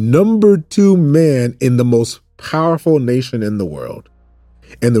 the number 2 man in the most powerful nation in the world.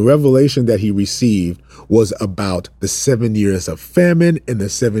 And the revelation that he received was about the 7 years of famine and the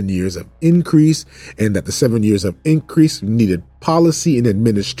 7 years of increase, and that the 7 years of increase needed policy and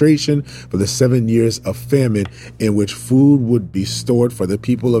administration for the 7 years of famine, in which food would be stored for the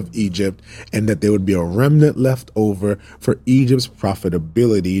people of Egypt, and that there would be a remnant left over for Egypt's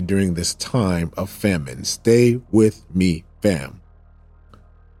profitability during this time of famine. Stay with me, fam.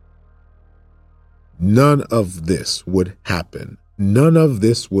 None of this would happen. None of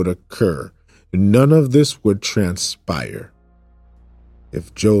this would occur. None of this would transpire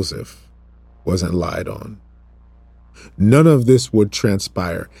if Joseph wasn't lied on. None of this would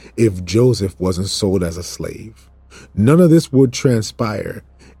transpire if Joseph wasn't sold as a slave. None of this would transpire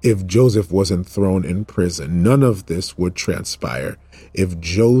if Joseph wasn't thrown in prison. None of this would transpire if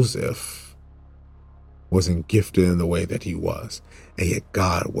Joseph wasn't gifted in the way that he was. And yet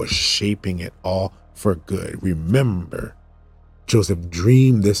God was shaping it all for good. Remember, Joseph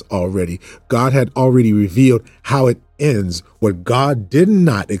dreamed this already. God had already revealed how it ends. What God did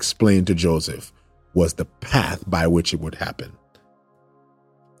not explain to Joseph was the path by which it would happen.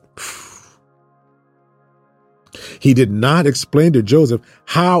 He did not explain to Joseph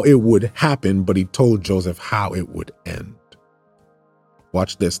how it would happen, but he told Joseph how it would end.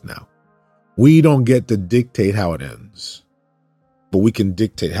 Watch this now. We don't get to dictate how it ends, but we can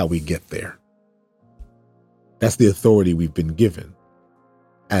dictate how we get there. That's the authority we've been given.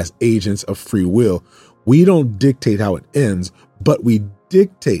 As agents of free will, we don't dictate how it ends, but we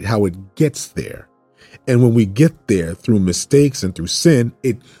dictate how it gets there. And when we get there through mistakes and through sin,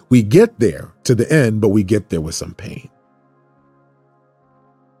 we get there to the end, but we get there with some pain.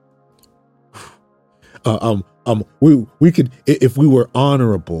 We could, if we were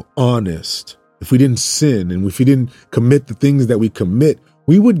honorable, honest, if we didn't sin, and if we didn't commit the things that we commit,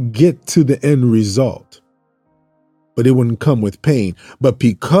 we would get to the end result, but it wouldn't come with pain. But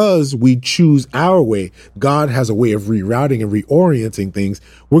because we choose our way, God has a way of rerouting and reorienting things.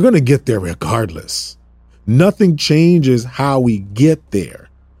 We're going to get there regardless. Nothing changes how we get there.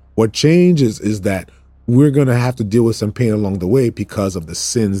 What changes is that we're going to have to deal with some pain along the way because of the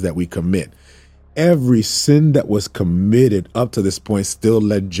sins that we commit. Every sin that was committed up to this point still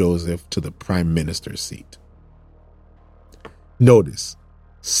led Joseph to the prime minister's seat. Notice,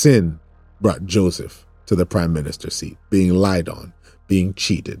 sin brought Joseph to the prime minister's seat, being lied on, being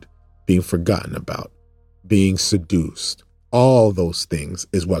cheated, being forgotten about, being seduced. All those things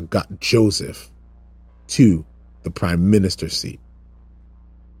is what got Joseph to the prime minister's seat.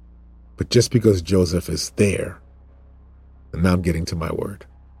 But just because Joseph is there, and now I'm getting to my word,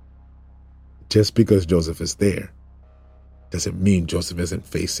 just because Joseph is there doesn't mean Joseph isn't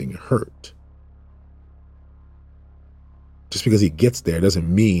facing hurt. Just because he gets there doesn't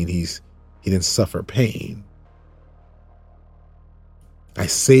mean he didn't suffer pain. I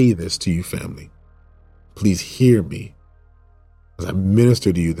say this to you, family. Please hear me as I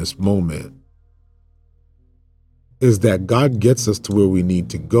minister to you this moment. Is that God gets us to where we need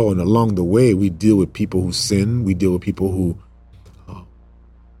to go. And along the way, we deal with people who sin. We deal with people who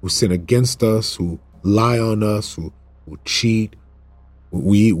sin against us, who lie on us, who cheat.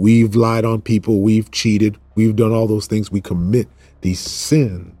 We've lied on people. We've cheated. We've done all those things. We commit these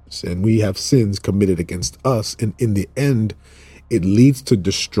sins, and we have sins committed against us. And in the end, it leads to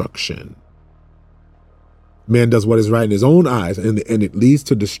destruction. Man does what is right in his own eyes, and in the end, it leads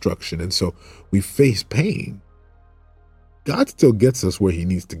to destruction. And so we face pain. God still gets us where he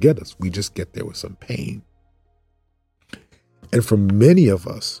needs to get us. We just get there with some pain. And for many of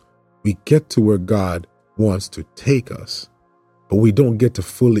us, we get to where God wants to take us, but we don't get to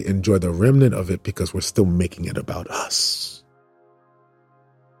fully enjoy the remnant of it because we're still making it about us.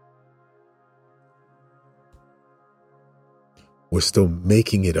 We're still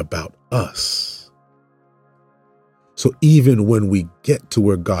making it about us. So even when we get to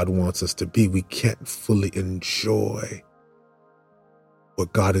where God wants us to be, we can't fully enjoy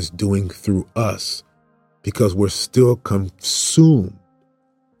what God is doing through us because we're still consumed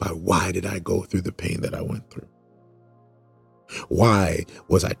by why did I go through the pain that I went through? Why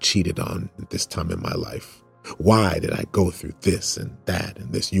was I cheated on at this time in my life? Why did I go through this and that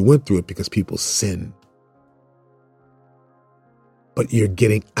and this? You went through it because people sin. But you're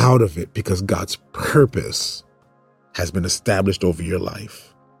getting out of it because God's purpose has been established over your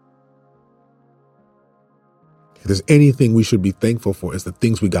life. If there's anything we should be thankful for, it's the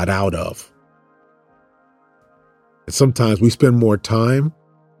things we got out of. And sometimes we spend more time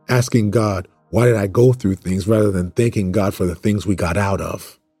asking God, why did I go through things, rather than thanking God for the things we got out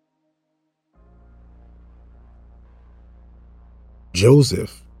of.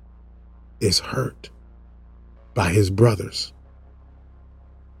 Joseph is hurt by his brothers,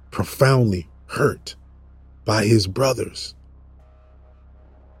 profoundly hurt by his brothers.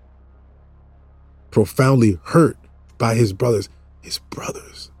 Profoundly hurt by his brothers. His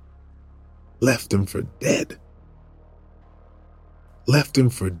brothers left him for dead. Left him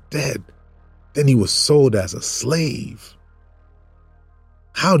for dead. Then he was sold as a slave.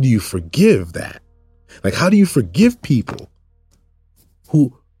 How do you forgive that? Like, how do you forgive people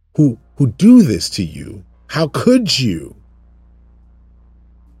who do this to you? How could you?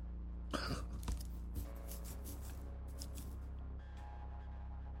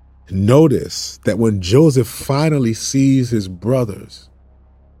 Notice that when Joseph finally sees his brothers,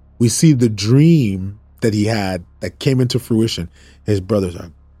 we see the dream that he had that came into fruition. His brothers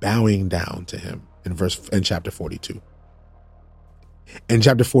are bowing down to him in chapter 42. And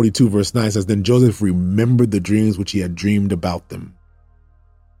chapter 42, verse 9 says, Then Joseph remembered the dreams which he had dreamed about them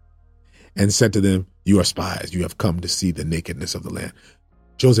and said to them, You are spies. You have come to see the nakedness of the land.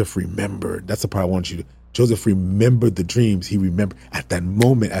 Joseph remembered. That's the part I want you to. Joseph remembered the dreams. He remembered at that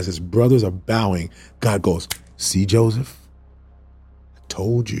moment as his brothers are bowing, God goes, See, Joseph, I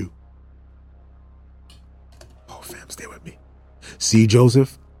told you. Oh, fam, stay with me. See,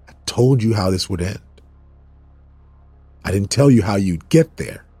 Joseph, I told you how this would end. I didn't tell you how you'd get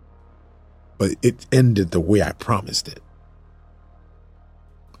there, but it ended the way I promised it.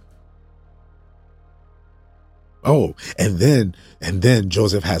 Oh, and then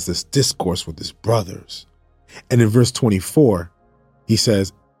Joseph has this discourse with his brothers. And in verse 24, it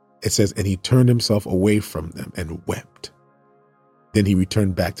says, and he turned himself away from them and wept. Then he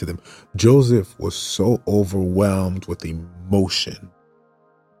returned back to them. Joseph was so overwhelmed with emotion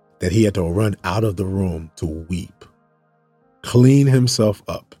that he had to run out of the room to weep, clean himself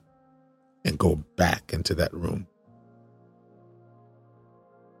up, and go back into that room.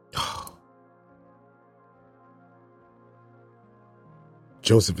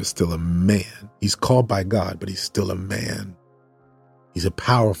 Joseph is still a man. He's called by God, but he's still a man. He's a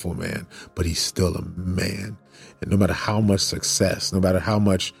powerful man, but he's still a man. And no matter how much success, no matter how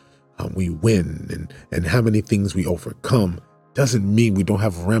much we win and how many things we overcome, doesn't mean we don't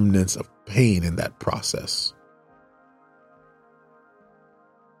have remnants of pain in that process.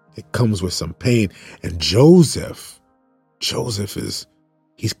 It comes with some pain. And Joseph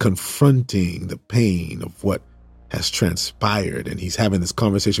he's confronting the pain of what has transpired, and he's having this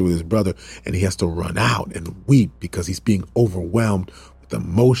conversation with his brother, and he has to run out and weep because he's being overwhelmed with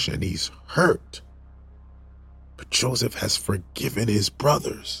emotion. He's hurt. But Joseph has forgiven his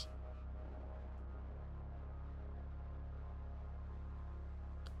brothers.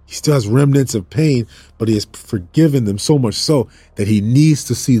 He still has remnants of pain, but he has forgiven them so much so that he needs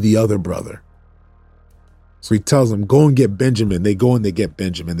to see the other brother. So he tells them, go and get Benjamin. They go and they get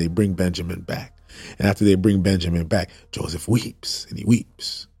Benjamin. They bring Benjamin back. And after they bring Benjamin back, Joseph weeps and he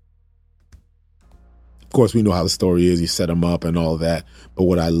weeps. Of course, we know how the story is. He set him up and all that. But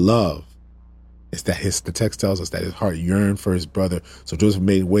what I love is that the text tells us that his heart yearned for his brother. So Joseph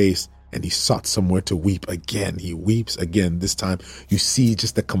made waste and he sought somewhere to weep again. He weeps again. This time you see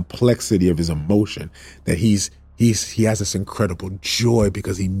just the complexity of his emotion, that he has this incredible joy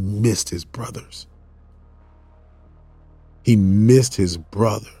because he missed his brothers. He missed his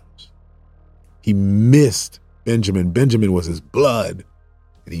brothers. He missed Benjamin. Benjamin was his blood,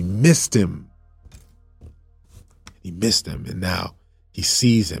 and he missed him. He missed him, and now he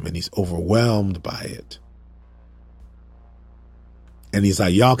sees him, and he's overwhelmed by it. And he's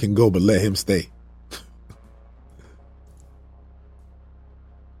like, y'all can go, but let him stay.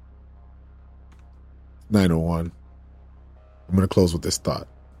 9:01. I'm going to close with this thought.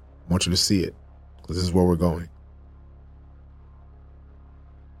 I want you to see it, because this is where we're going.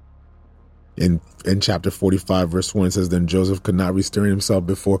 In chapter 45, verse 1, it says, then Joseph could not restrain himself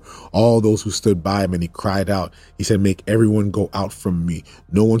before all those who stood by him, and he cried out. He said, make everyone go out from me.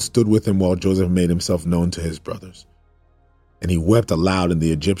 No one stood with him while Joseph made himself known to his brothers. And he wept aloud, and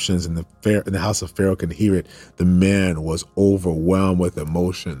the Egyptians in the house of Pharaoh could hear it. The man was overwhelmed with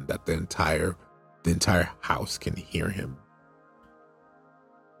emotion that the entire house can hear him.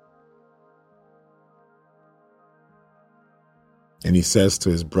 And he says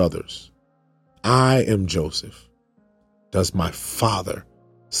to his brothers, I am Joseph. Does my father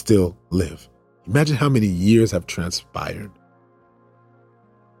still live? Imagine how many years have transpired.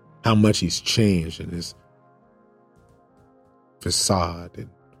 How much he's changed in his facade.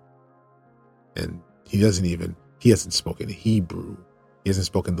 And he hasn't spoken Hebrew. He hasn't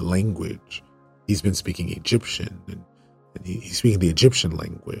spoken the language. He's been speaking Egyptian. And he's speaking the Egyptian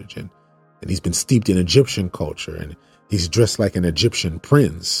language. And he's been steeped in Egyptian culture. And he's dressed like an Egyptian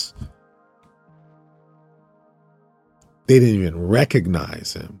prince. They didn't even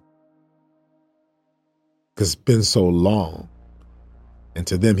recognize him because it's been so long. And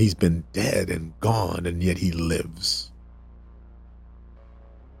to them, he's been dead and gone, and yet he lives.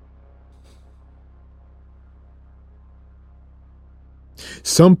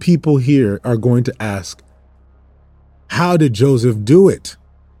 Some people here are going to ask, how did Joseph do it?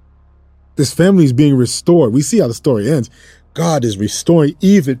 This family is being restored. We see how the story ends. God is restoring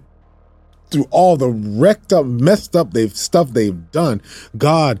even through all the wrecked up, messed up stuff they've done.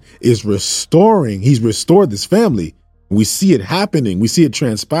 God is restoring. He's restored this family. We see it happening. We see it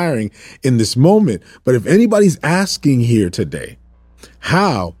transpiring in this moment. But if anybody's asking here today,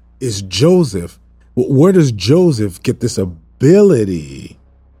 how is Joseph, where does Joseph get this ability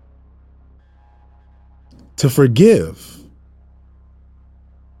to forgive?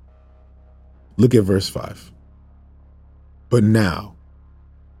 Look at verse 5. But now,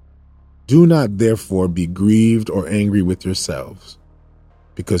 do not therefore be grieved or angry with yourselves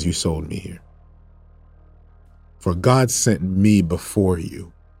because you sold me here. For God sent me before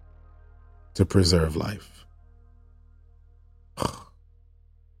you to preserve life.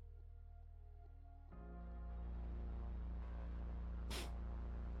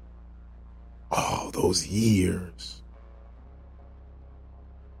 All those years.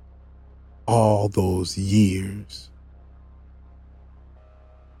 All those years.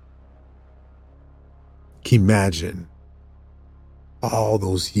 Imagine all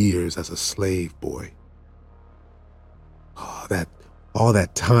those years as a slave boy. All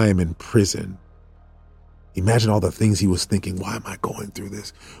that time in prison. Imagine all the things he was thinking. Why am I going through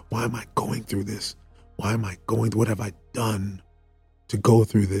this? Why am I going through this? Why am I going through? What have I done to go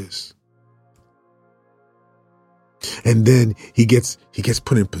through this. And then he gets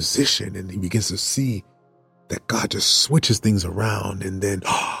put in position and he begins to see that God just switches things around. And then,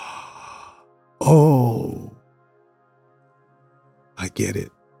 oh, I get it.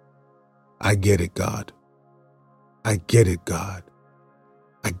 I get it, God. I get it, God.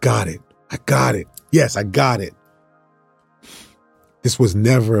 I got it. I got it. Yes, I got it. This was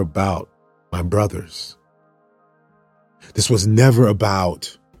never about my brothers. This was never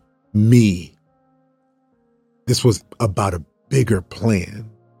about me. This was about a bigger plan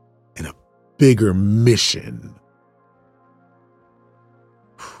and a bigger mission.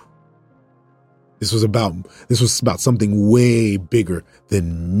 This was about something way bigger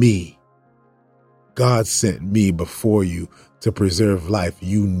than me. God sent me before you to preserve life.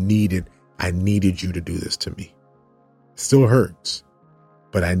 I needed you to do this to me. Still hurts,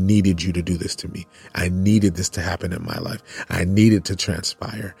 but I needed you to do this to me. I needed this to happen in my life. I needed to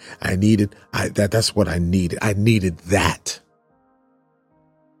transpire. That's what I needed. I needed that.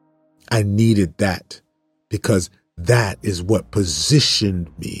 I needed that because that is what positioned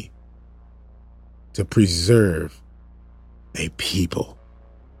me to preserve a people.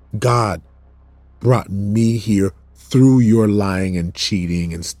 God brought me here through your lying and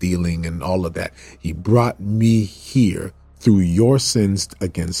cheating and stealing and all of that. He brought me here through your sins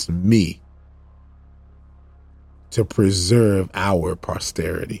against me to preserve our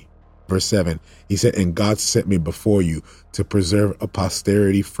posterity. Verse 7, he said, and God sent me before you to preserve a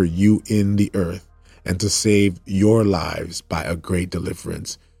posterity for you in the earth and to save your lives by a great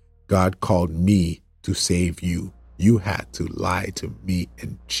deliverance. God called me to save you. You had to lie to me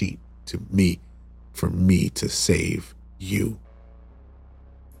and cheat to me for me to save you.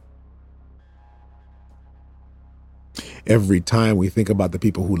 Every time we think about the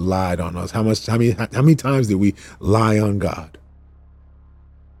people who lied on us, how many times did we lie on God?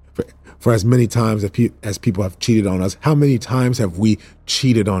 For as many times as people have cheated on us, how many times have we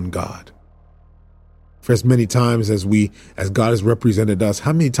cheated on God? For as many times as God has represented us,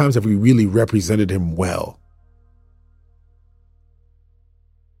 how many times have we really represented him well?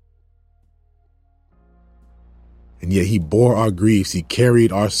 And yet he bore our griefs. He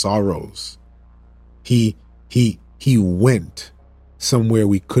carried our sorrows. He went somewhere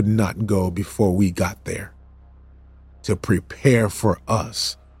we could not go before we got there to prepare for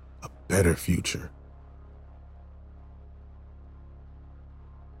us a better future.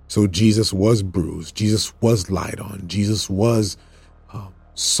 So Jesus was bruised. Jesus was lied on. Jesus was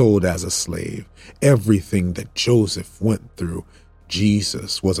sold as a slave. Everything that Joseph went through,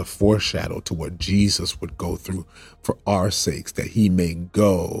 Jesus was a foreshadow to what Jesus would go through for our sakes, that he may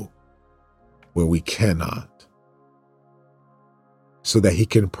go where we cannot, so that he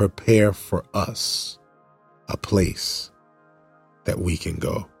can prepare for us a place that we can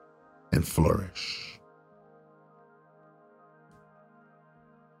go and flourish.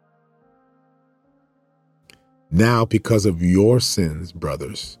 Now, because of your sins,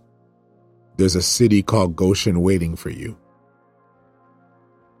 brothers, there's a city called Goshen waiting for you.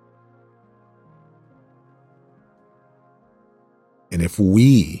 And if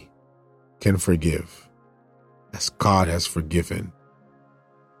we can forgive as God has forgiven,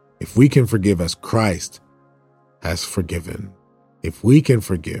 if we can forgive as Christ has forgiven, if we can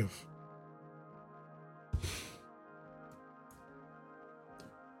forgive,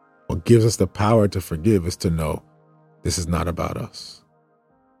 what gives us the power to forgive is to know this is not about us.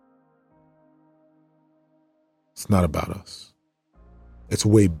 It's not about us. It's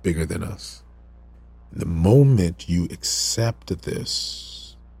way bigger than us. The moment you accept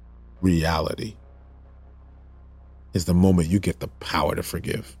this reality is the moment you get the power to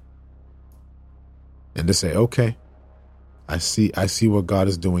forgive and to say, okay, I see what God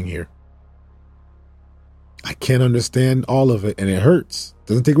is doing here. I can't understand all of it and it hurts.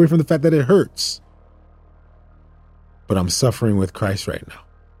 Doesn't take away from the fact that it hurts. But I'm suffering with Christ right now.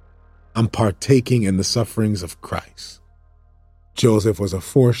 I'm partaking in the sufferings of Christ. Joseph was a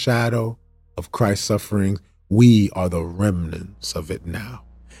foreshadow of Christ's suffering. We are the remnants of it now,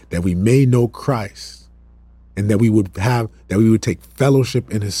 that we may know Christ and that we would take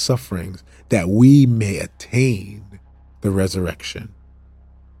fellowship in his sufferings, that we may attain the resurrection.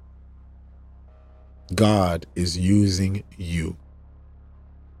 God is using you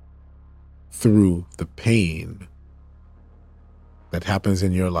through the pain that happens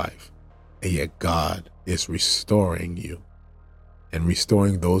in your life, and yet God is restoring you and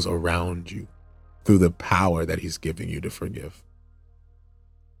restoring those around you through the power that he's giving you to forgive.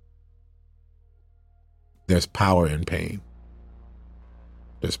 There's power in pain.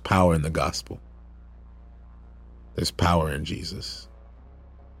 There's power in the gospel. There's power in Jesus.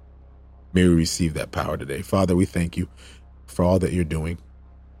 May we receive that power today. Father, we thank you for all that you're doing,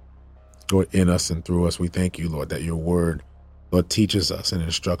 Lord, in us and through us. We thank you, Lord, that your word, Lord, teaches us and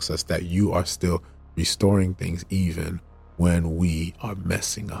instructs us that you are still restoring things even when we are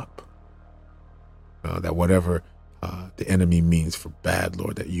messing up. That whatever the enemy means for bad,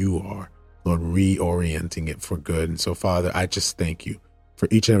 Lord, that you are, Lord, reorienting it for good. And so, Father, I just thank you for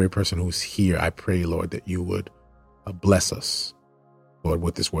each and every person who's here. I pray, Lord, that you would bless us, Lord,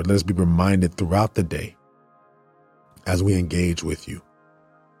 with this word. Let us be reminded throughout the day as we engage with you.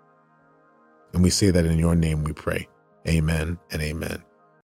 And we say that in your name we pray. Amen and amen.